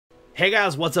Hey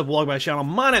guys, what's up? Welcome back to the channel.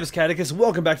 My name is Catechus.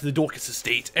 Welcome back to the Dorkest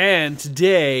estate. And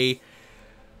today,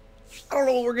 I don't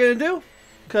know what we're going to do.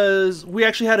 Because we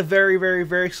actually had a very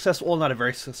successful, well, not a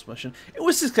very successful mission. It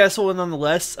was successful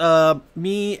nonetheless.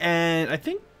 Me and I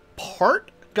think Part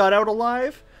got out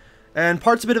alive. And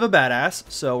Part's a bit of a badass.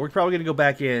 So we're probably going to go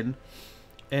back in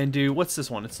and do, what's this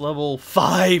one? It's level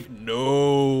 5.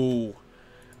 No.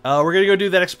 We're going to go do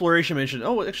that exploration mission.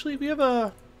 Oh, actually, we have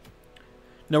a...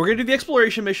 No, we're going to do the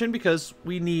exploration mission because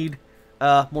we need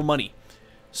more money.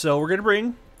 So we're going to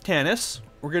bring Tanis.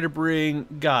 We're going to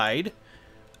bring Guide.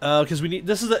 Because we need...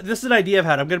 This is an idea I've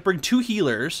had. I'm going to bring 2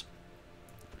 healers.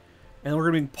 And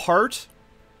we're going to bring Part.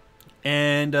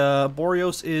 And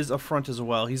Boreos is up front as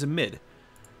well. He's a mid.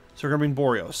 So we're going to bring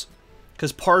Boreos.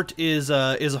 Because Part is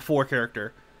a 4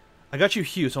 character. I got you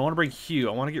Hugh, so I want to bring Hugh.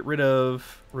 I want to get rid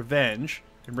of Revenge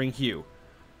and bring Hugh.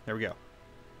 There we go.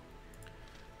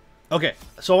 Okay,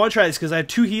 so I want to try this because I have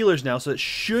 2 healers now, so it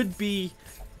should be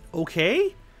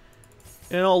okay.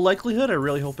 In all likelihood, I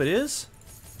really hope it is.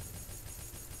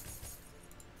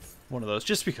 One of those,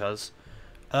 just because.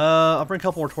 I'll bring a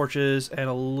couple more torches and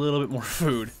a little bit more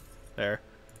food. There.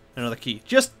 Another key.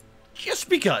 Just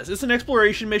because. It's an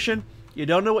exploration mission. You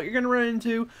don't know what you're going to run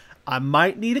into. I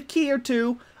might need a key or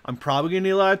 2. I'm probably going to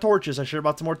need a lot of torches. I should have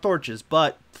bought some more torches,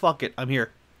 but fuck it. I'm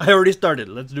here. I already started.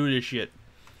 Let's do this shit.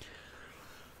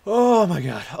 Oh my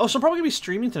god. Oh, so I'm probably going to be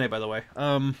streaming tonight, by the way.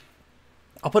 I'll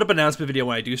put up an announcement video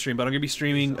when I do stream, but I'm going to be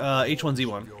streaming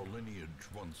H1Z1.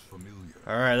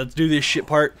 Alright, let's do this shit,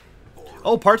 Part.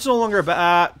 Oh, Part's no longer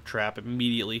a trap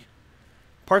immediately.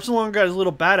 Part's no longer got his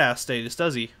little badass status,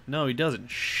 does he? No, he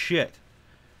doesn't. Shit.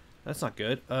 That's not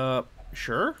good.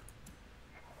 Sure?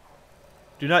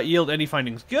 Do not yield any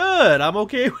findings. Good! I'm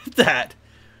okay with that.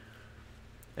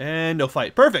 And no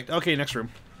fight. Perfect. Okay, next room.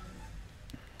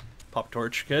 Pop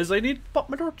torch, because I need to pop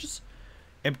my torches.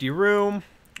 Empty room.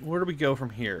 Where do we go from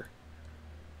here?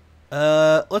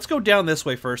 Let's go down this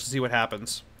way first to see what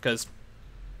happens. Because,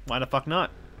 why the fuck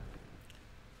not?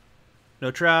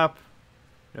 No trap.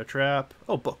 No trap.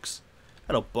 Oh, books.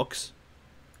 Hello, books.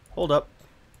 Hold up.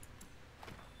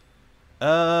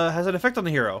 Has an effect on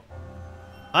the hero.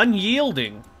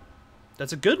 Unyielding.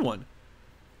 That's a good one.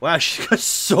 Wow, she got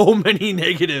so many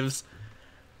negatives.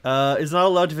 Is not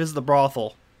allowed to visit the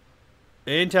brothel.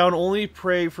 In town, only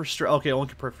pray for stress. Okay, only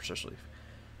can pray for stress relief.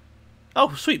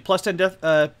 Oh, sweet. Plus 10 death,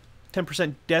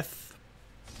 10% death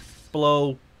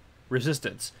blow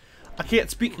resistance. I can't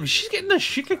speak. She's getting the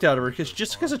shit kicked out of her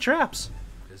just because of traps.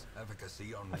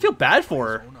 I feel bad for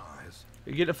her.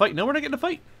 You getting a fight? No, we're not getting a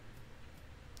fight.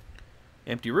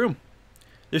 Empty room.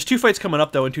 There's 2 fights coming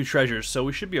up though, and 2 treasures, so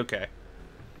we should be okay.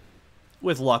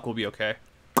 With luck, we'll be okay.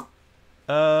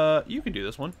 You can do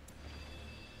this one.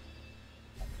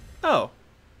 Oh,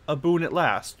 a boon at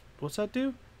last. What's that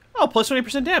do? Oh, plus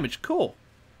 20% damage. Cool.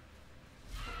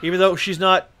 Even though she's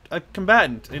not a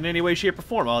combatant in any way, shape, or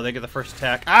form. Oh, they get the first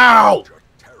attack. Ow!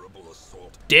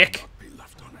 Dick.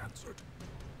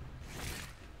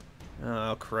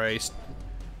 Oh, Christ.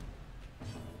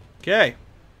 Okay.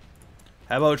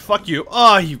 How about fuck you?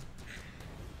 Oh, you...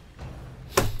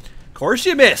 Of course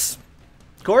you miss.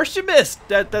 Of course you missed.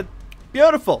 That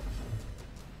beautiful.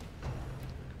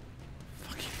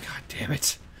 Damn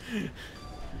it.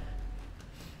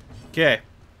 Okay.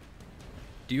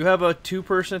 Do you have a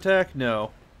 2-person attack?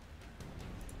 No.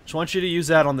 Just want you to use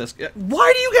that on this.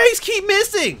 Why do you guys keep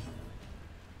missing?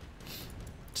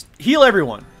 Just heal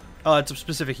everyone. Oh, it's a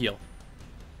specific heal.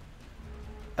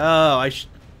 Oh,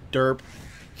 derp.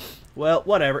 Well,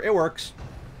 whatever. It works.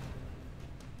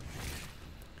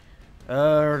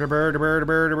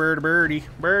 Birdie.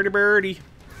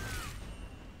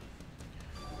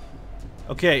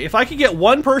 Okay, if I could get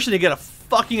 1 person to get a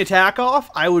fucking attack off,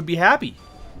 I would be happy.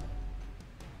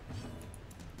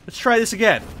 Let's try this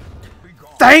again.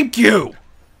 Thank you!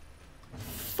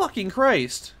 Fucking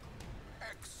Christ.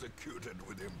 Executed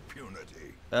with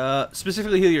impunity.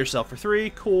 Specifically heal yourself for 3.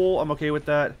 Cool, I'm okay with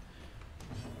that.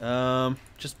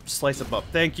 Just slice them up.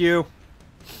 Thank you.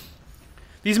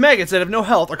 These maggots that have no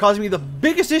health are causing me the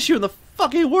biggest issue in the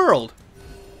fucking world.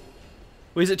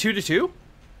 Wait, is it 2 to 2?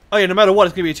 Oh yeah, no matter what,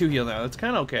 it's gonna be a 2 heal now. That's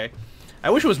kind of okay. I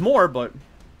wish it was more, but,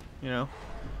 you know,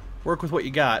 work with what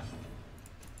you got.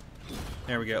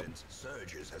 There we go.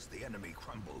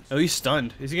 Oh, he's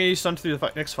stunned. Is he gonna use stun through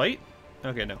the next fight?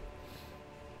 Okay, no.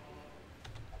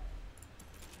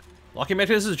 Locking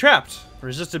mechanism is trapped.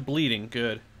 Resisted bleeding.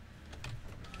 Good.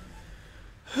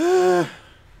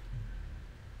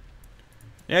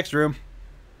 Next room.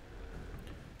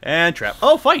 And trap.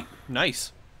 Oh, fight!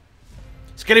 Nice.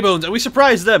 Skinny Bones, and we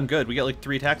surprised them. Good, we got like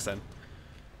 3 attacks then.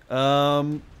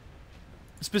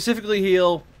 Specifically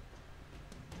heal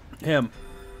Him.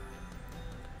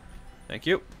 Thank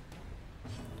you.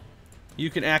 You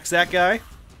can axe that guy.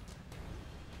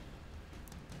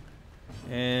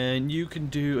 And you can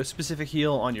do a specific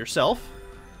heal on yourself.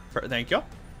 Thank you.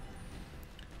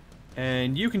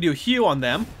 And you can do a heal on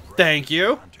them. Thank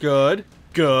you. Good.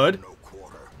 Good.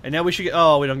 And now we should get...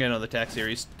 Oh, we don't get another attack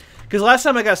series. Because last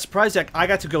time I got a surprise deck, I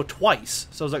got to go twice.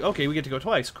 So I was like, okay, we get to go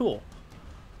twice. Cool.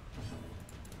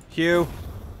 Hugh.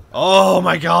 Oh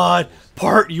my god.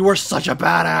 Part, you were such a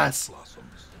badass.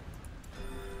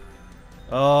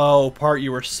 Oh, Part,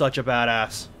 you were such a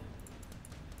badass.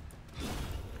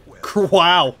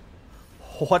 Wow.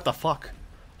 What the fuck?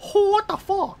 What the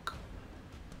fuck?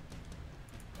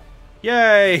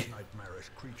 Yay. Nightmarish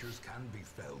creatures can be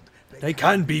felled. They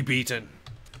can be beaten.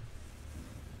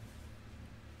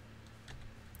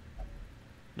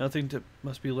 Nothing to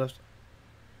must be left.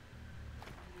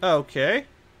 Okay.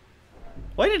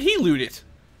 Why did he loot it?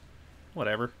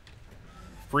 Whatever.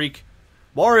 Freak.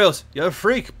 Warriors, you're a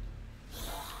freak.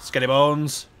 Skinny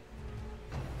bones.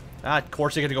 Ah, of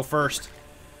course they get to go first.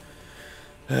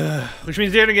 Which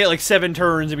means they're gonna get like 7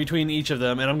 turns in between each of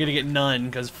them, and I'm gonna get none,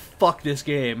 because fuck this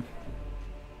game.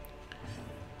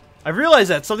 I've realized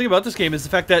that something about this game is the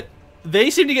fact that they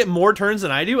seem to get more turns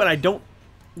than I do, and I don't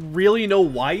really know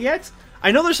why yet.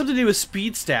 I know there's something to do with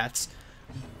speed stats,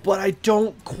 but I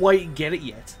don't quite get it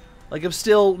yet. Like, I'm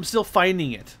still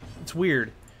finding it. It's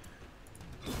weird.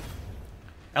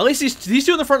 At least these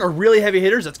two in the front are really heavy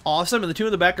hitters. That's awesome. And the two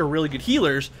in the back are really good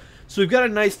healers. So we've got a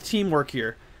nice teamwork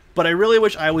here. But I really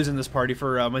wish I was in this party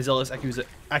for my zealous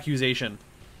accusation.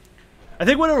 I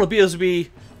think what it'll be is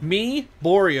me,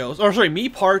 Boreos, or sorry, me,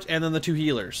 Part, and then the 2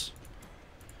 healers.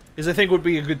 Is I think would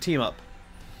be a good team up.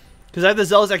 Because I have the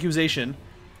zealous accusation,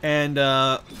 and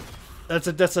that's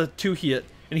a 2-hit,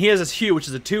 and he has this Hugh, which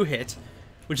is a 2-hit,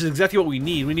 which is exactly what we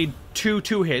need. We need 2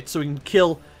 hits so we can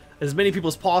kill as many people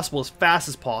as possible as fast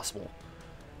as possible.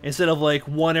 Instead of like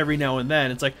 1 every now and then,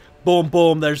 it's like boom,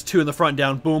 boom, there's 2 in the front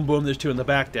down, boom, boom, there's 2 in the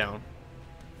back down.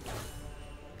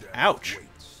 Ouch,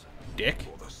 dick.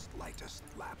 For the slightest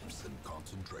lapse in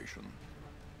concentration.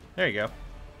 There you go.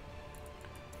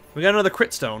 We got another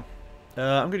crit stone.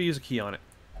 I'm gonna use a key on it.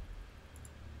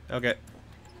 Okay.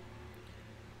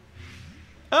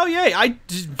 Oh yay!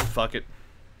 Fuck it.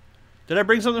 Did I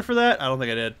bring something for that? I don't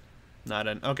think I did. No, I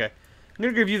didn't. Okay. I'm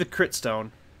gonna give you the crit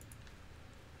stone.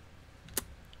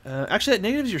 Actually, that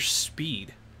negatives your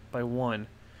speed by 1.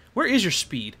 Where is your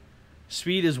speed?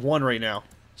 Speed is 1 right now.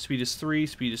 Speed is 3.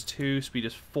 Speed is 2. Speed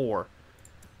is 4.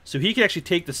 So he can actually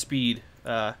take the speed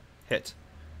hit.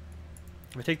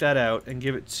 If I take that out and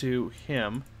give it to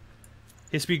him,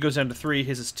 his speed goes down to 3.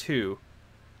 His is 2.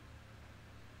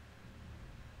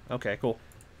 Okay, cool.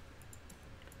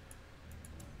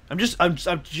 I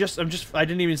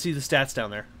didn't even see the stats down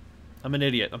there. I'm an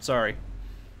idiot. I'm sorry.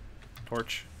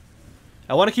 Torch.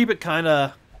 I want to keep it kind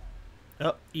of...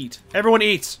 Oh, eat. Everyone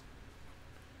eats!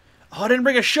 Oh, I didn't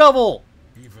bring a shovel!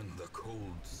 Even the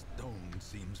cold stone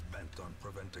seems bent on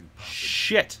preventing passage.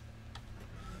 Shit.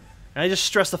 And I just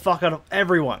stressed the fuck out of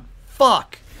everyone.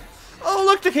 Fuck! Oh,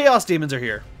 look, the Chaos Demons are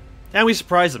here. And we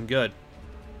surprised them. Good.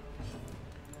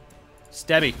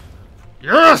 Stabby.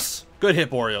 Yes! Good hit,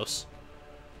 Boreos.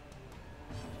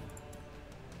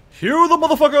 Heal the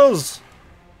motherfuckers!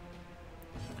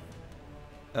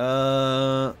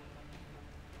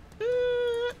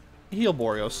 Heal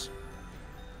Boreos.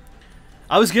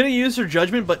 I was gonna use her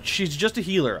Judgment, but she's just a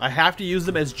healer. I have to use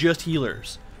them as just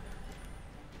healers.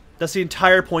 That's the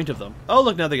entire point of them. Oh,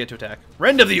 look, now they get to attack.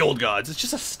 Rend of the Old Gods. It's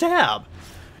just a stab.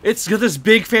 It's got this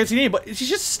big fancy name, but she's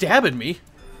just stabbing me.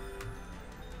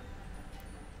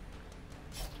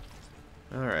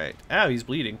 Alright. Ow, he's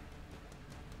bleeding.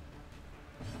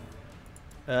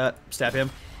 Stab him.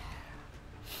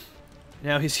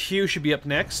 Now his Hugh should be up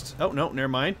next. Oh, no, never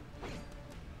mind.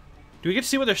 Do we get to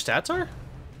see what their stats are?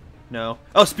 No.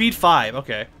 Oh, speed 5.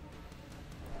 Okay.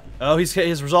 Oh,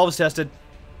 his resolve is tested.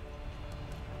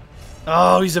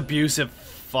 Oh, he's abusive.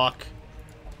 Fuck.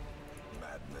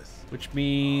 Madness. Which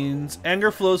means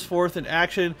anger flows forth in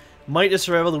action. Might is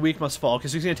survival, the weak must fall,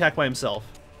 because he's going to attack by himself.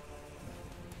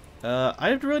 I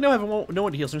have to really know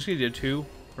what to heal, so I'm just going to do 2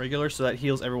 regular, so that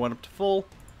heals everyone up to full.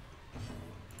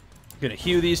 I'm going to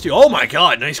heal these 2. Oh my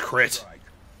god, nice crit.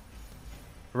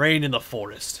 Rain in the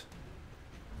forest.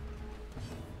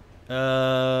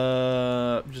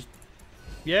 Just...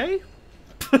 Yay?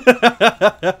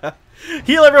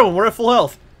 Heal everyone, we're at full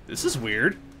health. This is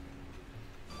weird.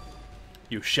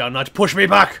 You shall not push me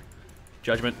back!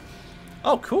 Judgment.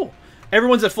 Oh, cool.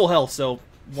 Everyone's at full health, so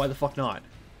why the fuck not?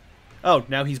 Oh,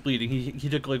 now he's bleeding. He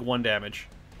took like 1 damage.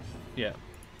 Yeah.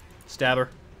 Stabber.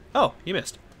 Oh, he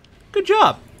missed. Good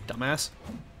job. Dumbass.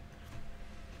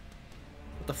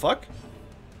 What the fuck?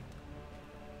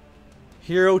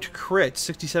 Hero to crit,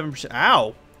 67%.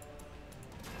 Ow!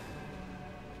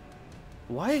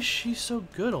 Why is she so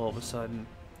good all of a sudden?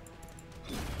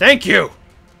 Thank you!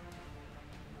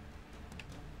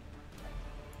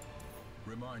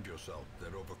 Remind yourself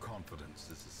that overconfidence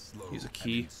is a slow Use a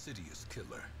key. and insidious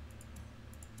killer.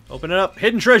 Open it up.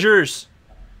 Hidden treasures!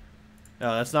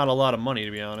 Oh, that's not a lot of money,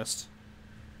 to be honest.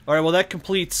 Alright, well that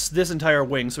completes this entire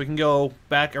wing, so we can go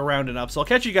back around and up. So I'll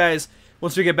catch you guys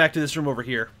once we get back to this room over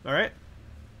here. Alright?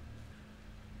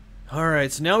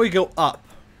 Alright, so now we go up.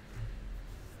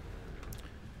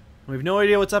 We have no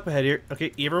idea what's up ahead here.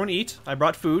 Okay, everyone eat. I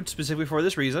brought food specifically for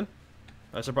this reason.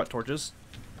 I also brought torches.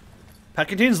 Pack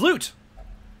contains loot!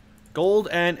 Gold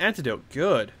and antidote.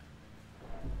 Good.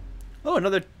 Oh,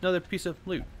 another piece of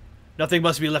loot. Nothing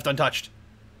must be left untouched.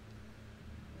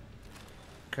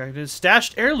 Okay, there's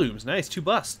stashed heirlooms. Nice, 2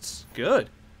 busts. Good.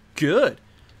 Good.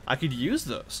 I could use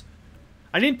those.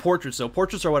 I need portraits, though.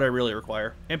 Portraits are what I really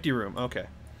require. Empty room. Okay.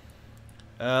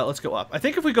 Let's go up. I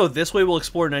think if we go this way, we'll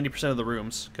explore 90% of the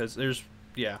rooms. Because there's,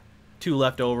 yeah, 2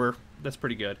 left over. That's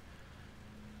pretty good.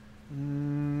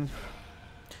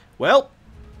 Well.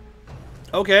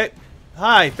 Okay.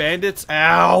 Hi, bandits.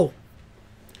 Ow!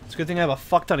 It's a good thing I have a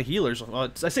fuck ton of healers. Well,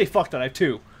 I say fuck ton, I have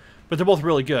 2. But they're both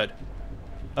really good.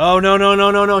 Oh, no, no,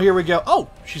 no, no, no. Here we go. Oh,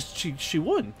 she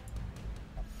won.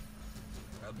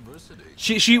 Adversity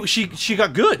She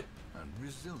got good. and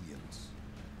resilience.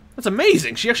 That's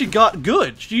amazing. She actually got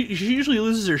good. She usually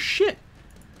loses her shit.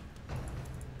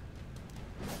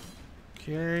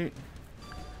 Okay.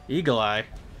 Eagle Eye.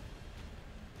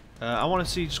 I want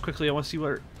to see, just quickly, I want to see what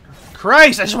her...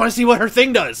 Christ, I just want to see what her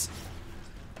thing does.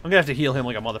 I'm going to have to heal him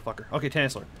like a motherfucker. Okay,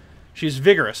 Chancellor. She's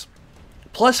vigorous.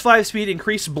 +5 speed,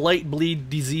 increased blight, bleed,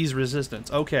 disease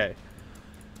resistance. Okay.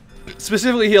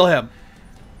 Specifically heal him.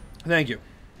 Thank you.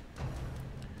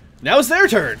 Now it's their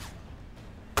turn.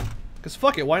 Because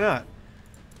fuck it, why not?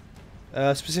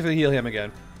 Specifically heal him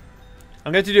again.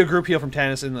 I'm going to have to do a group heal from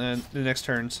Tannis in the next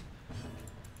turns.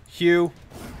 Hugh.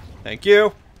 Thank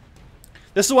you.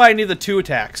 This is why I need the 2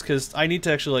 attacks, because I need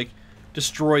to actually, like,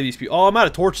 destroy these people. Oh, I'm out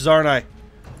of torches, aren't I?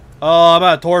 Oh, I'm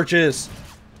out of torches.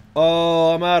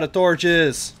 Oh, I'm out of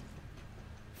torches.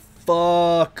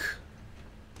 Fuck.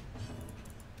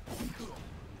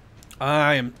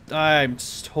 I'm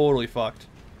totally fucked.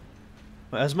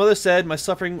 As Mother said, my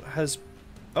suffering has...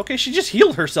 Okay, she just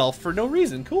healed herself for no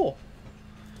reason. Cool.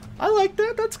 I like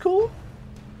that. That's cool.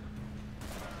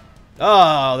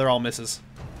 Oh, they're all misses.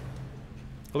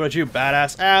 What about you,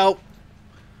 badass? Ow!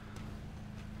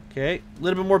 Okay, a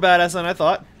little bit more badass than I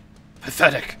thought.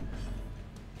 Pathetic.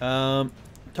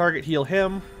 Target heal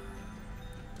him.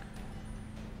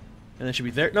 And then should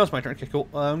be there. No, it's my turn. Okay, cool.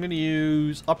 I'm gonna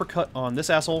use uppercut on this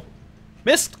asshole.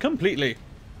 Missed completely.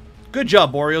 Good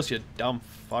job, Boreos, you dumb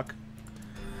fuck.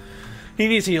 He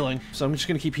needs healing, so I'm just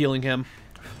gonna keep healing him.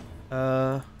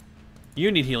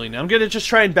 You need healing now. I'm gonna just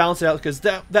try and balance it out because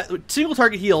that single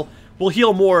target heal will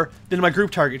heal more than my group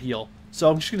target heal. So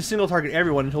I'm just gonna single target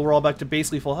everyone until we're all back to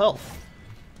basically full health.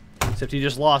 Except he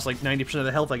just lost like 90% of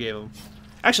the health I gave him.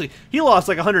 Actually, he lost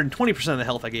like 120% of the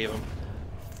health I gave him.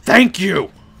 Thank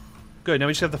you! Good, now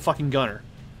we just have the fucking gunner.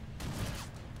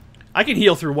 I can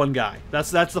heal through one guy. That's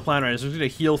the plan right now. So I'm gonna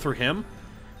heal through him.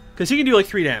 Because he can do like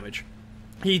 3 damage.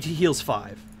 He heals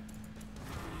 5.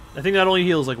 I think that only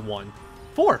heals like 1.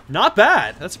 4. Not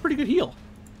bad. That's a pretty good heal.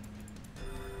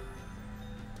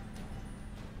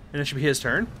 And it should be his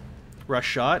turn. Rush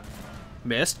shot.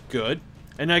 Missed. Good.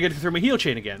 And now I get to throw my heal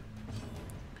chain again.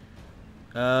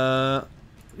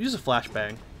 Use a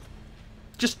flashbang.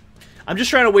 I'm just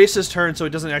trying to waste his turn so it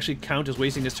doesn't actually count as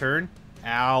wasting his turn.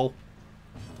 Ow.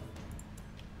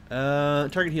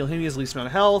 Target heal him. He has the least amount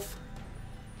of health.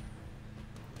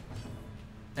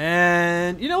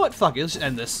 And you know what? Fuck it. Let's just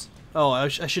end this. Oh, I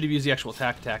should have used the actual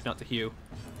attack, not the heal.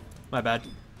 My bad.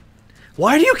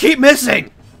 Why do you keep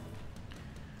missing?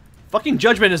 Fucking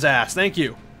judgment his ass. Thank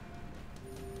you.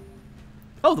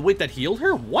 Oh, the wait, that healed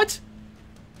her? What?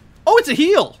 Oh, it's a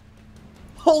heal.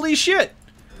 Holy shit.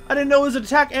 I didn't know it was an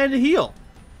attack and a heal.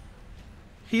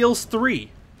 Heals 3.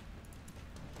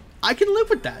 I can live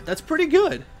with that. That's pretty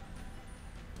good.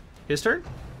 His turn.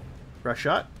 Rush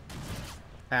shot.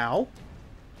 Ow.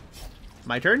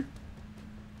 My turn.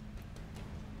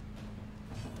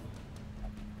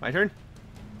 My turn.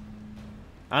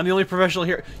 I'm the only professional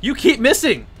here. You keep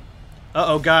missing.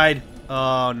 Uh-oh, guide.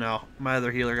 Oh, no. My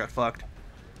other healer got fucked.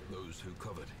 Those who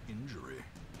covet injury.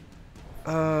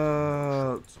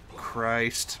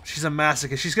 Christ. She's a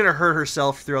masochist. She's gonna hurt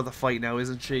herself throughout the fight now,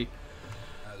 isn't she?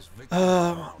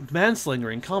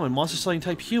 Manslingering, common, monster slaying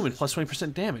type human, plus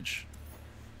 20% damage.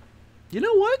 You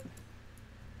know what?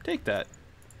 Take that.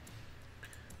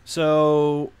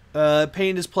 So,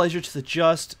 pain is pleasure to the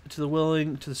just, to the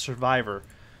willing, to the survivor.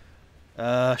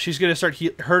 She's gonna start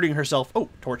hurting herself. Oh,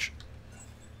 torch.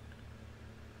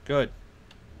 Good.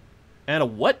 And a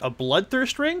what? A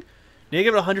bloodthirst ring?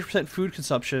 Negative 100% food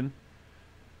consumption.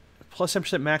 Plus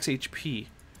 10% max HP.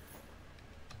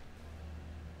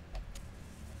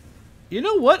 You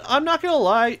know what? I'm not gonna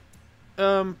lie.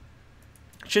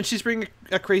 Since she's bringing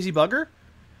a crazy bugger,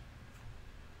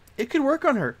 it could work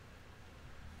on her.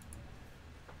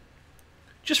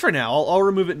 Just for now. I'll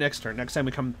remove it next turn. Next time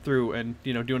we come through and,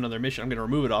 you know, do another mission, I'm gonna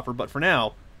remove it off her. But for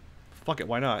now, fuck it.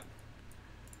 Why not?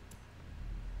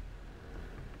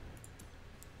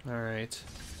 All right.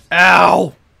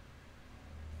 Ow!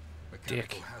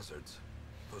 Mechanical Dick. hazards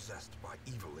possessed by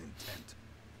evil intent.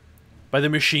 By the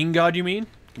machine god, you mean?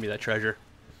 Give me that treasure.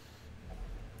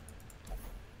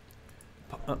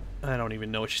 I don't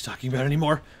even know what she's talking about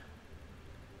anymore.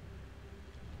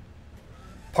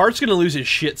 Part's gonna lose his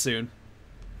shit soon.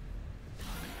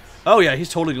 Oh yeah, he's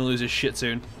totally gonna lose his shit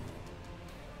soon.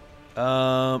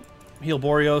 Heal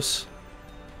Boreos.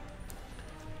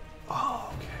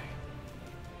 Oh, okay.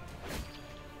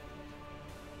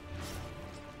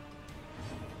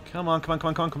 Come on, come on, come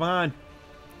on, come on, come on.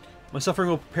 My suffering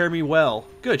will prepare me well.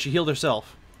 Good, she healed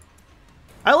herself.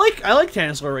 I like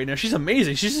Tannisler right now. She's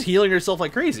amazing. She's just healing herself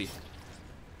like crazy.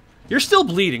 You're still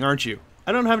bleeding, aren't you?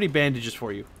 I don't have any bandages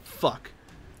for you. Fuck.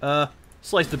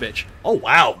 Slice the bitch. Oh,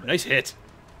 wow. Nice hit.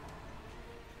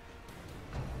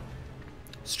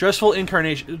 Stressful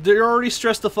incarnation. They're already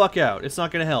stressed the fuck out. It's not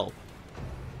gonna help.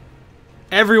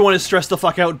 Everyone is stressed the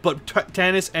fuck out but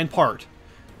Tannis and Part.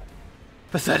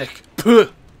 Pathetic. Puh.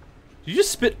 Did you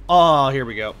just spit? Oh, here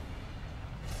we go.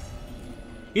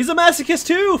 He's a masochist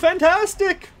too!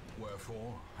 Fantastic!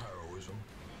 Wherefore, heroism.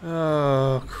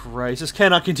 Oh, Christ. This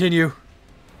cannot continue.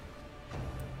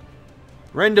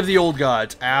 Rend of the old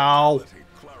gods. Ow.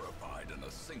 Clarified in a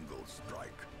single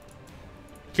strike.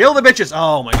 Kill the bitches!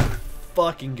 Oh my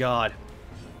fucking god.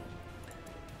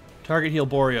 Target heal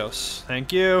Boreos.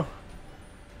 Thank you.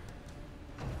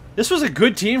 This was a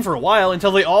good team for a while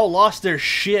until they all lost their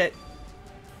shit.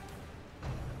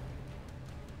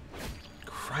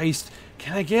 Christ.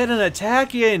 Can I get an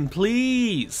attack in,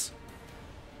 please?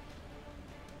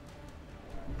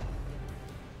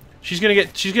 She's gonna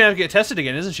have to get tested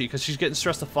again, isn't she? Because she's getting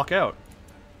stressed the fuck out.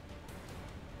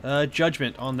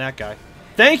 Judgment on that guy.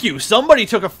 Thank you! Somebody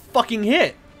took a fucking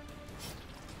hit!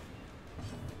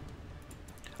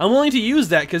 I'm willing to use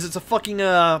that because it's a fucking,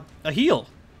 a heal.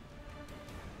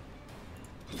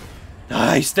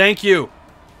 Nice, thank you!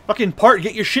 Fucking Part,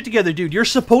 get your shit together, dude. You're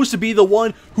supposed to be the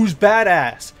one who's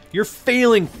badass. You're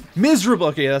failing miserable.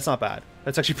 Okay, that's not bad.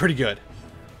 That's actually pretty good.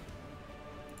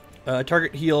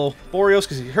 Target heal Boreos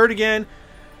because he's hurt again.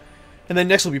 And then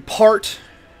next will be Part.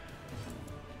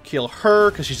 Kill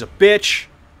her because she's a bitch.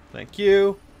 Thank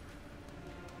you.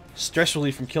 Stress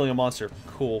relief from killing a monster.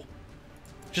 Cool.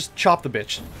 Just chop the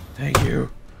bitch. Thank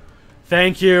you.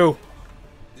 Thank you.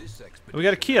 We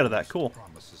got a key out of that. Cool.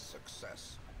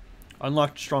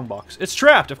 Unlocked strongbox. It's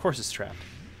trapped. Of course it's trapped.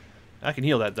 I can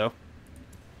heal that though.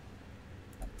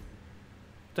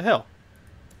 What the hell?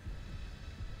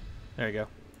 There you go.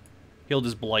 Healed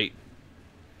his blight.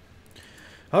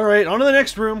 Alright, on to the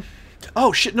next room.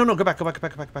 Oh shit, no, go back, go back, go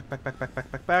back, go back, back, back, back, back,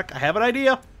 back, back, back. I have an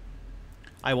idea.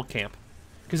 I will camp.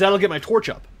 Because that'll get my torch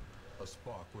up. A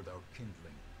spark without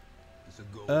kindling is a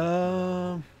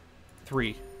goal.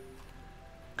 3.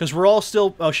 Because we're all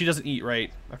still... Oh, she doesn't eat, right?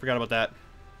 I forgot about that.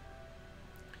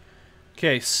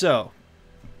 Okay, so...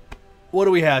 What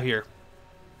do we have here?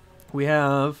 We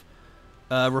have...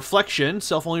 Reflection.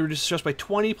 Self only reduces stress by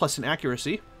 20, plus an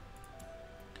accuracy.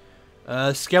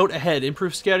 Scout ahead.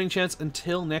 Improve scouting chance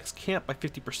until next camp by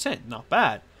 50%. Not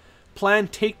bad. Plan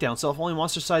takedown. Self only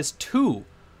monster size 2.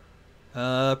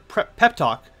 Pep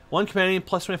talk. 1 companion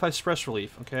plus 25 stress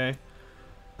relief. Okay.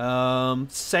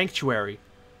 Sanctuary.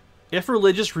 If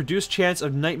religious, reduce chance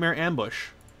of nightmare ambush.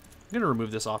 I'm gonna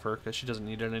remove this off her because she doesn't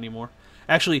need it anymore.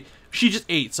 Actually, she just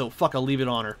ate, so fuck, I'll leave it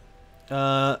on her.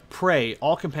 Pray.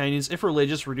 All companions, if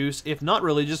religious, reduce. If not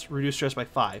religious, reduce stress by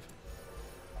 5.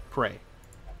 Pray.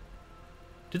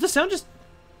 Did the sound just...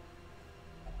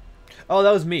 Oh,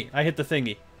 that was me. I hit the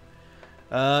thingy.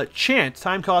 Chant.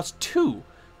 Time cost 2.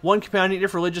 1 companion,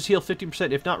 if religious, heal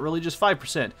 15%. If not religious,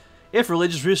 5%. If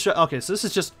religious, reduce stress... Okay, so this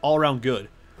is just all around good.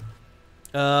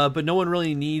 But no one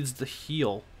really needs the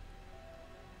heal.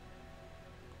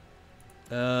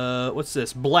 What's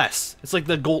this? Bless. It's like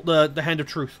the gold, the Hand of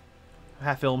Truth.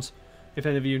 Half films. If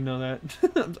any of you know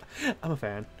that. I'm a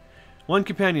fan. One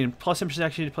companion, plus 10%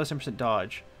 action, plus 10%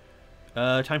 dodge.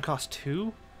 Time cost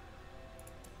 2?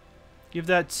 Give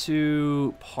that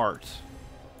to Part.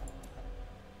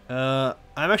 I'm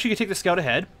actually going to take the scout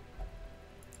ahead.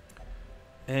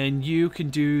 And you can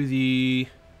do the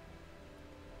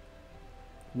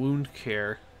wound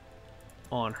care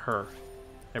on her.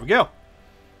 There we go.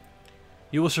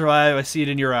 You will survive. I see it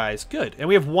in your eyes. Good. And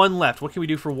we have 1 left. What can we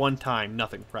do for 1 time?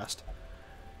 Nothing. Rest.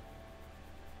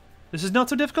 This is not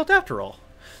so difficult after all.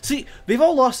 See, they've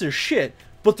all lost their shit,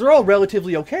 but they're all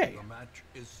relatively okay. The match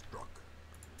is struck.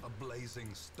 A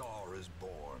blazing star is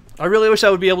born. I really wish I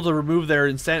would be able to remove their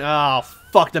instant. Oh,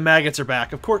 fuck, the maggots are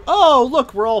back. Of course. Oh,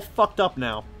 look, we're all fucked up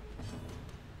now.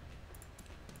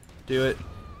 Do it.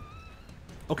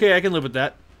 Okay, I can live with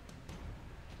that.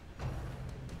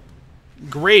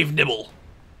 Grave nibble.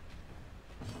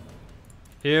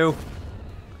 Ew.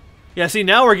 Yeah, see,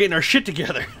 now we're getting our shit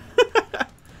together.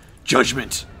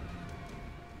 Judgment.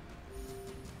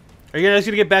 Are you guys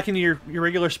gonna get back into your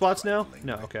regular spots now?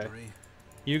 No, okay.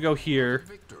 You go here.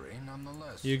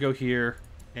 You go here,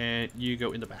 and you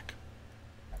go in the back.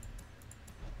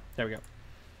 There we go.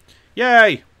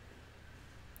 Yay!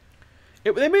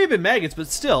 They may have been maggots, but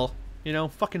still, you know,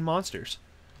 fucking monsters.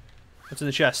 What's in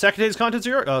the chest? Sack contains contents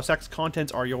are yours. Oh, sack's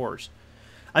contents are yours.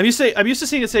 I'm used to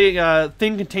seeing it say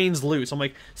thing contains loot. So I'm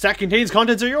like, sack contains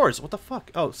contents are yours. What the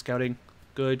fuck? Oh, scouting.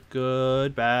 Good,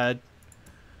 good, bad.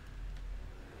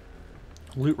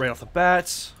 Loot right off the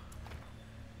bats.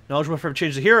 Knowledgeable for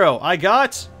change the hero. I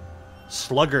got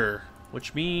Slugger,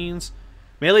 which means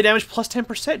melee damage plus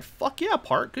 10%. Fuck yeah,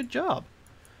 Part. Good job.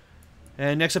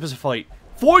 And next up is a fight.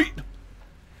 Fight!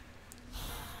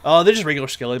 Oh, they're just regular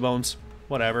skelly bones.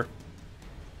 Whatever.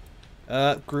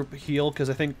 Group heal, because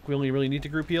I think we only really need to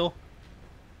group heal.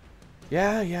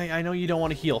 Yeah, I know you don't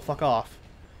want to heal. Fuck off.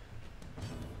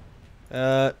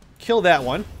 Kill that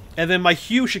one. And then my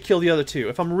Hue should kill the other 2.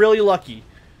 If I'm really lucky,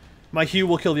 my Hue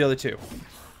will kill the other 2.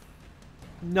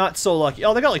 Not so lucky.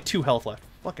 Oh, they got like 2 health left.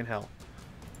 Fucking hell.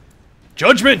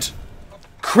 Judgment!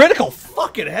 Critical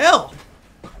fucking hell!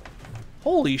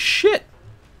 Holy shit!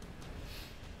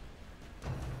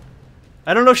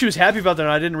 I don't know if she was happy about that or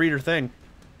not. I didn't read her thing.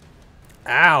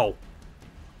 Ow.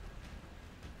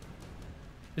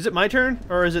 Is it my turn?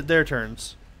 Or is it their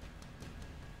turns?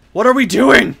 What are we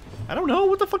doing? I don't know.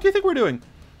 What the fuck do you think we're doing?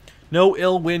 No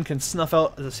ill wind can snuff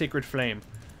out the sacred flame.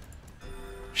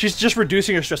 She's just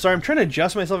reducing her stress. Sorry, I'm trying to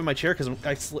adjust myself in my chair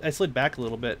because I slid back a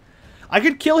little bit. I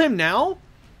could kill him now,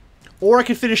 or I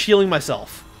could finish healing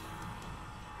myself.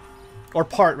 Or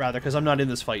Part, rather, because I'm not in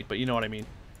this fight, but you know what I mean.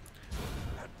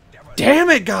 Damn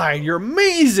it, guy! You're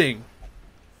amazing!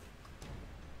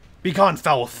 Be gone,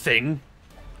 foul thing!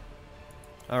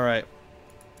 Alright.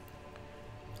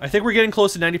 I think we're getting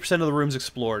close to 90% of the rooms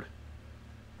explored.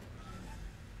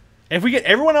 And if we get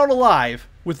everyone out alive,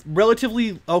 with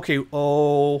relatively... Okay,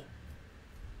 oh...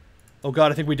 Oh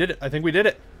god, I think we did it. I think we did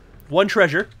it. 1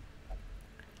 treasure.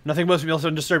 Nothing must be else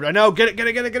undisturbed. I know! Get it, get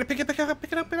it, get it, get it! Pick it, pick it up,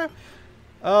 pick it up, pick it up!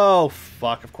 Oh,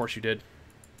 fuck. Of course you did.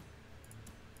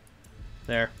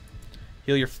 There.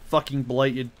 Heal your fucking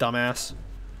blight, you dumbass.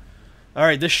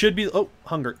 Alright, this should be... Oh,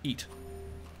 hunger. Eat.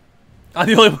 I'm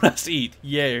the only one who has to eat.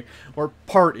 Yay. Or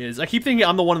Part is. I keep thinking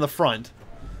I'm the one in the front.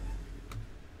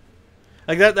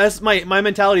 Like, that's my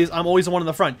mentality is I'm always the one in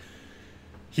the front.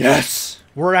 Yes!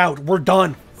 We're out. We're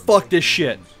done. Fuck this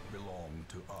shit.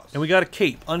 And we got a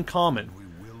cape. Uncommon.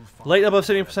 Light above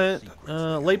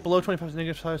 70%. Light below 25%.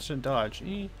 Negative 5% dodge.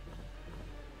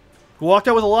 Who walked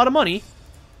out with a lot of money.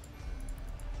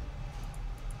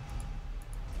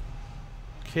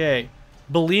 Okay.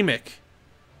 Bulimic.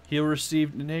 He'll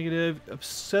receive negative.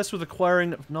 Obsessed with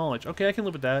acquiring knowledge. Okay, I can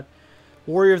live with that.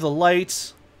 Warrior of the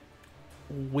Lights.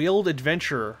 Wheeled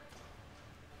Adventurer.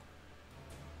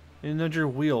 In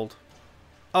Dungeon Wheeled.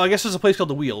 Oh, I guess there's a place called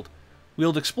the Wheeled.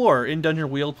 Wheeled Explorer. In Dungeon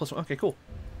Wheeled plus 1. Okay, cool.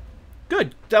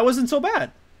 Good. That wasn't so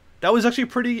bad. That was actually a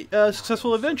pretty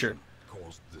successful adventure.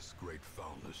 Caused this great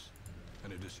foulness,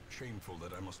 and it is shameful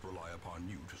that I must rely upon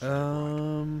you to set it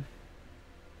right.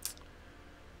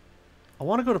 I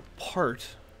want to go to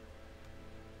Part.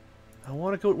 I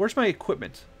want to go... Where's my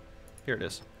equipment? Here it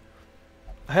is.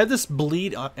 I have this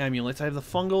bleed amulet. I have the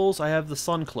fungals. I have the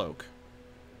sun cloak.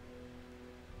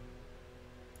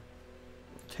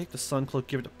 Take the sun cloak,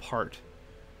 give it to Part.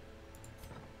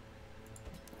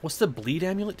 What's the bleed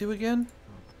amulet do again?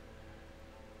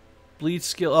 Bleed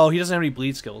skill. Oh, he doesn't have any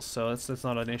bleed skills, so that's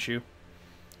not an issue.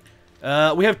 We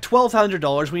have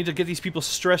 $1,200. We need to get these people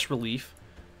stress relief.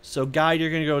 So, Guide,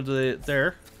 you're going to go to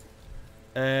there.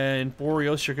 And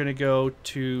Boreos, you're going to go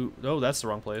to... Oh, that's the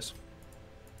wrong place.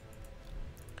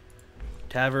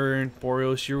 Tavern,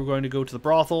 Boreos, you're going to go to the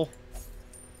brothel.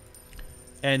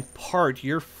 And Part,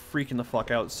 you're freaking the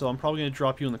fuck out, so I'm probably going to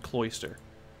drop you in the cloister.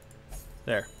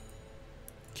 There.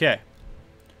 Okay.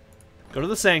 Go to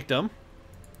the sanctum.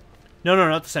 No,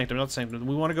 not the sanctum, not the sanctum.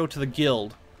 We want to go to the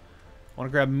guild. I want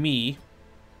to grab me.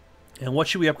 And what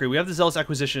should we upgrade? We have the Zealous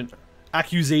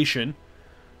Accusation.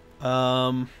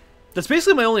 That's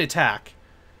basically my only attack.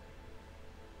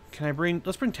 Can I bring...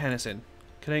 Let's bring Tannis in.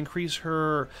 Can I increase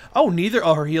her... Oh, neither...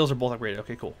 Oh, her heals are both upgraded.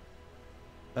 Okay, cool.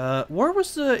 Where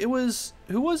was the... It was...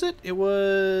 Who was it? It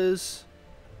was...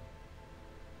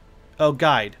 Oh,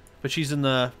 Guide. But she's in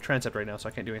the transept right now, so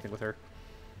I can't do anything with her.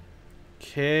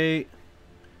 Okay.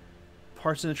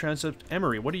 Parts in the transept.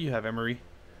 Emery. What do you have, Emery?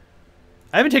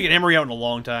 I haven't taken Emery out in a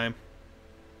long time.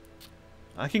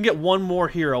 I can get one more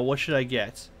hero. What should I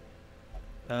get?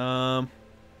 I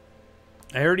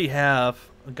already have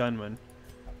a gunman.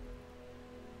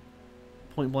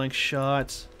 Point blank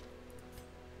shot.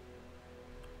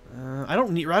 I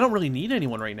don't really need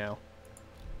anyone right now.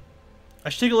 I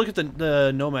should take a look at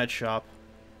the nomad shop.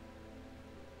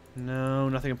 No,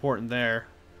 nothing important there.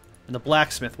 And the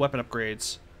blacksmith weapon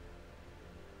upgrades.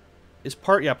 Is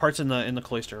Part? Yeah, Part's in the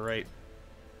cloister, right?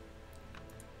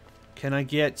 Can I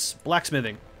get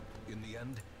blacksmithing? In the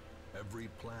end, every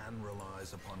plan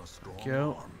relies upon a strong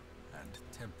arm and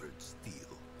tempered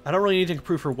steel. I don't really need to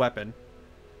improve her weapon.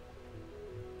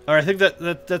 Alright, I think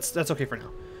that's okay for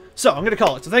now. So, I'm going to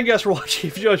call it. So thank you guys for watching.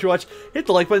 If you enjoyed your watch, hit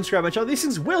the like button, subscribe my channel. These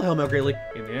things will help me out greatly.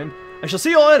 In the end, I shall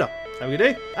see you all later. Have a good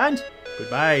day, and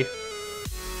goodbye.